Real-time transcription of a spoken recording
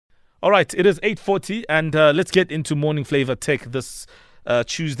All right, it is 8:40 and let's get into Morning Flavor Tech this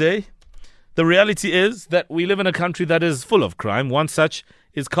Tuesday. The reality is that we live in a country that is full of crime. One such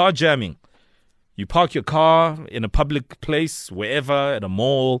is car jamming. You park your car in a public place, wherever, at a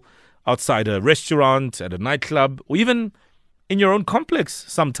mall, outside a restaurant, at a nightclub, or even in your own complex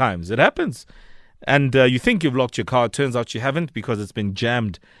sometimes. It happens. And you think you've locked your car. It turns out you haven't because it's been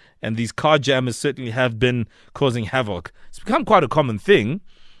jammed. And these car jammers certainly have been causing havoc. It's become quite a common thing.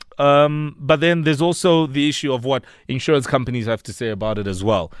 But then there's also the issue of what insurance companies have to say about it as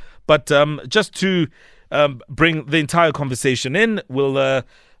well. But just to bring the entire conversation in, we'll,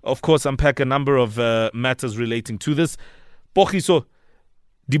 of course, unpack a number of matters relating to this. Pogiso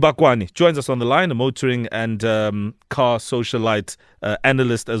Dibakoane joins us on the line, a motoring and car-socialite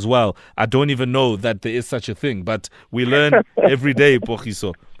analyst as well. I don't even know that there is such a thing, but we learn every day,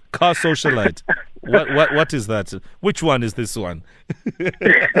 Pogiso. Car-socialite. What is that? Which one is this one? Let's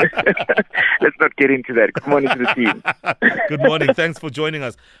not get into that. Good morning to the team. Good morning. Thanks for joining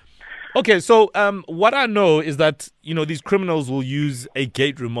us. Okay, so what I know is that, these criminals will use a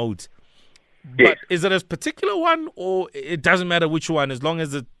gate remote. But Yes. is it a particular one, or it doesn't matter which one? As long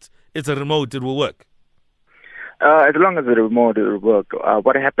as it's a remote, it will work? As long as the remote will work.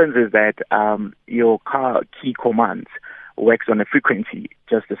 What happens is that your car key commands works on a frequency,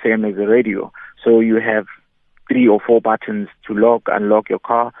 just the same as the radio. So you have 3 or 4 buttons to lock, unlock your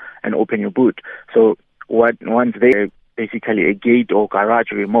car, and open your boot. So once they're basically a gate or garage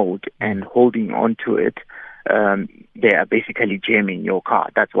remote and holding onto it, they are basically jamming your car.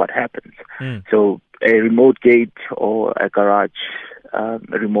 That's what happens. So a remote gate or a garage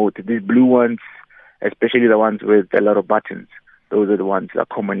remote, these blue ones, especially the ones with a lot of buttons, those are the ones that are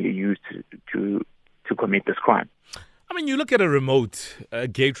commonly used to commit this crime. I mean, you look at a remote, a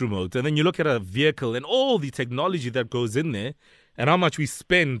gate remote, and then you look at a vehicle and all the technology that goes in there and how much we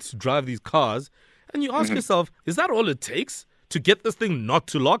spend to drive these cars, and you ask yourself, is that all it takes to get this thing not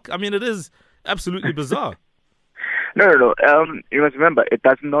to lock? I mean, it is absolutely bizarre. No. You must remember, it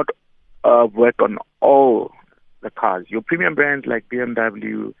does not work on all the cars. Your premium brands like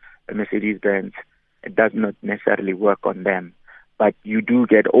BMW and Mercedes-Benz, it does not necessarily work on them. But you do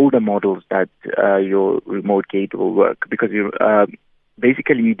get older models that your remote gate will work because you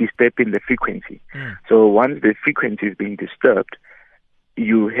basically you disturb in the frequency. So once the frequency is being disturbed,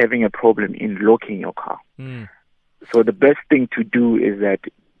 you're having a problem in locking your car. So the best thing to do is that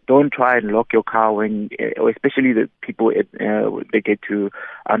don't try and lock your car when, especially the people they get to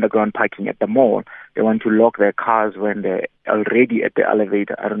underground parking at the mall. They want to lock their cars when they're already at the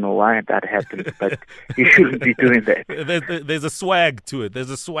elevator. I don't know why that happens, but you shouldn't be doing that. There's a swag to it.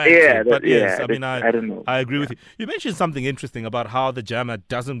 There's a swag Yeah, to it. But yes, I don't know. I agree with you. You mentioned something interesting about how the jammer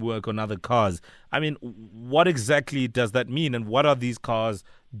doesn't work on other cars. I mean, what exactly does that mean? And what are these cars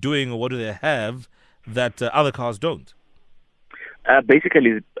doing, or what do they have that other cars don't?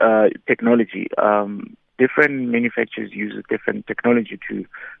 Basically, technology. Different manufacturers use different technology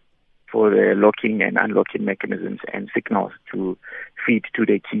for the locking and unlocking mechanisms and signals to feed to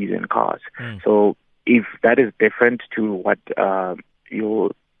their keys in cars. So if that is different to what your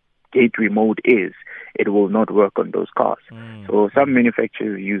gate remote is, it will not work on those cars. So some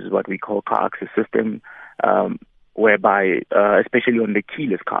manufacturers use what we call car access system, whereby, especially on the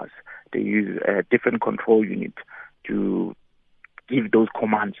keyless cars, they use a different control unit to give those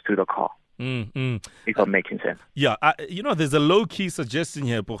commands to the car. If I'm making sense. Yeah, there's a low-key suggestion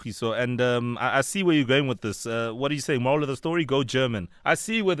here, Pogiso, and I see where you're going with this. What are you saying? Moral of the story? Go German. I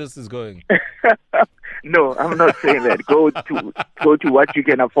see where this is going. No, I'm not saying that. Go to what you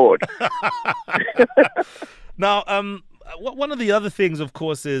can afford. Now, one of the other things, of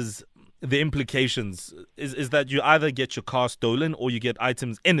course, is the implications is that you either get your car stolen or you get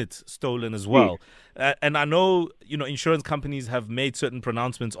items in it stolen as well. And I know, insurance companies have made certain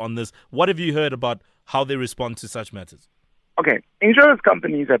pronouncements on this. What have you heard about how they respond to such matters? Okay. Insurance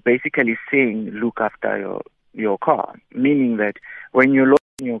companies are basically saying, look after your car, meaning that when you're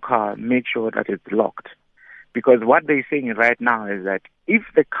locking your car, make sure that it's locked. Because what they're saying right now is that if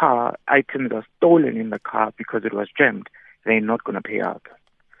the car items are stolen in the car because it was jammed, they're not going to pay out.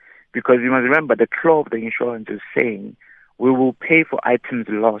 Because you must remember, the clause of the insurance is saying we will pay for items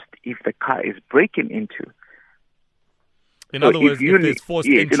lost if the car is broken into. In other words, if there's forced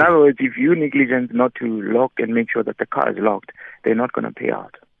entry. In other words, if you negligent not to lock and make sure that the car is locked, they're not going to pay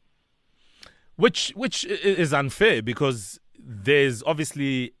out. Which is unfair because there's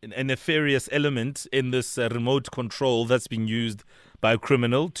obviously a nefarious element in this remote control that's been used by a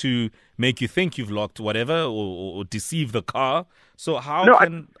criminal to make you think you've locked whatever or deceive the car. So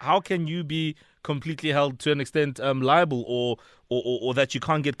how can you be completely held to an extent liable or that you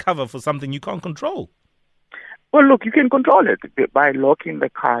can't get cover for something you can't control? Well, look, you can control it by locking the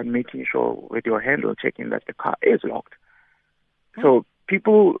car and making sure with your handle checking that the car is locked. So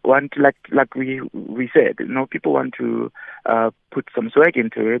people want, like we said, people want to put some swag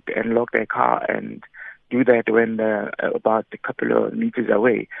into it and lock their car and do that when they're about a couple of meters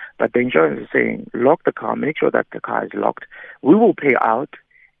away. But the insurance is saying, lock the car, make sure that the car is locked. We will pay out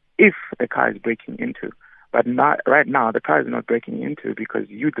if the car is breaking into. But right now, the car is not breaking into because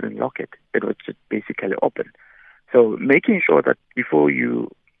you didn't lock it. It was just basically open. So making sure that before you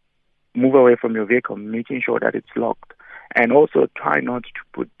move away from your vehicle, making sure that it's locked. And also try not to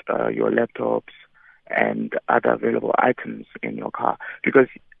put your laptops and other available items in your car. Because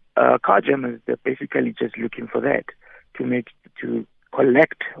car jammers, they're basically just looking for that to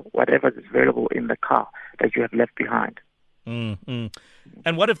collect whatever is available in the car that you have left behind. Mm-hmm.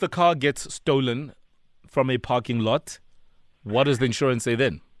 And what if the car gets stolen from a parking lot? What does the insurance say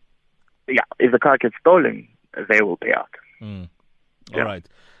then? Yeah, if the car gets stolen, they will pay out. All right.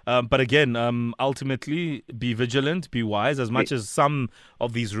 But again, ultimately, be vigilant, be wise. As much as some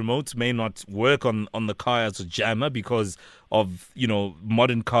of these remotes may not work on the car as a jammer because of,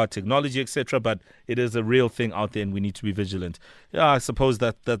 modern car technology, etc., but it is a real thing out there and we need to be vigilant. Yeah, I suppose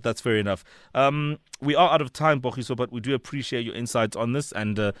that's fair enough. We are out of time, Pogiso, but we do appreciate your insights on this,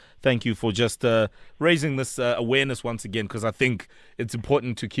 and thank you for just raising this awareness once again, because I think it's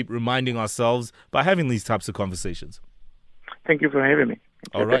important to keep reminding ourselves by having these types of conversations. Thank you for having me.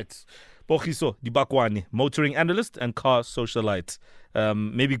 All right. Pogiso Dibakoane, motoring analyst and car socialite.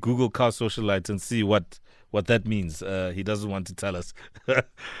 Maybe Google car socialite and see what that means. He doesn't want to tell us.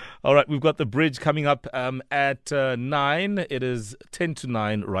 All right, we've got the bridge coming up at 9. It is 10 to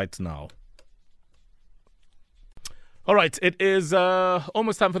 9 right now. All right, it is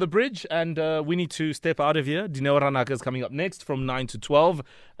almost time for the bridge, and we need to step out of here. Dineo Ranaka is coming up next from 9 to 12,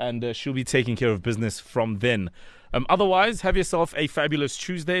 and she'll be taking care of business from then. Otherwise, have yourself a fabulous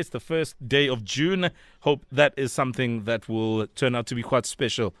Tuesday. It's the first day of June. Hope that is something that will turn out to be quite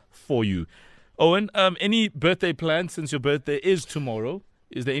special for you. Owen, any birthday plans since your birthday is tomorrow?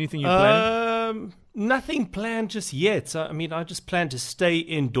 Is there anything you plan? Nothing planned just yet. I just plan to stay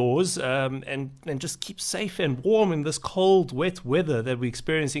indoors and just keep safe and warm in this cold, wet weather that we're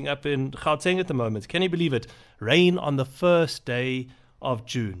experiencing up in Gauteng at the moment. Can you believe it? Rain on the first day of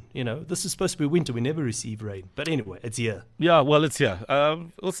June. This is supposed to be winter. We never receive rain. But anyway, it's here. Yeah, well, it's here.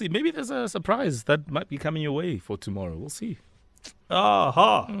 We'll see. Maybe there's a surprise that might be coming your way for tomorrow. We'll see.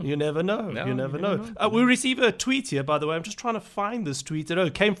 You never know. No, you never know. We receive a tweet here, by the way. I'm just trying to find this tweet.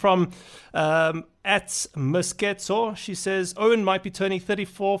 It came from at Musketso. She says, Owen might be turning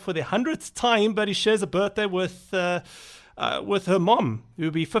 34 for the 100th time, but he shares a birthday with her mom, who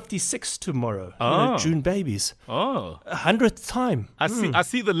will be 56 tomorrow. June babies. 100th time. I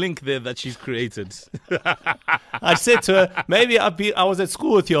see the link there that she's created. I said to her, maybe I was at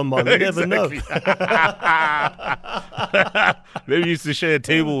school with your mom. You never know. Maybe you used to share a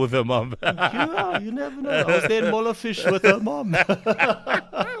table with her mom. Yeah, you never know. I was there in Mollerfish with her mom.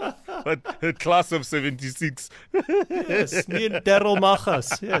 But her class of 76. Yes, me and Daryl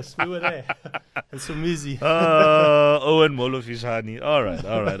Machas. Yes, we were there. It's so easy. Owen Molofishani. All right.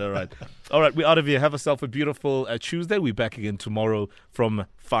 All right, we're out of here. Have yourself a beautiful Tuesday. We're back again tomorrow from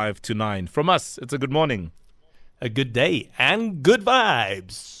 5 to 9. From us, it's a good morning. A good day and good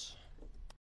vibes.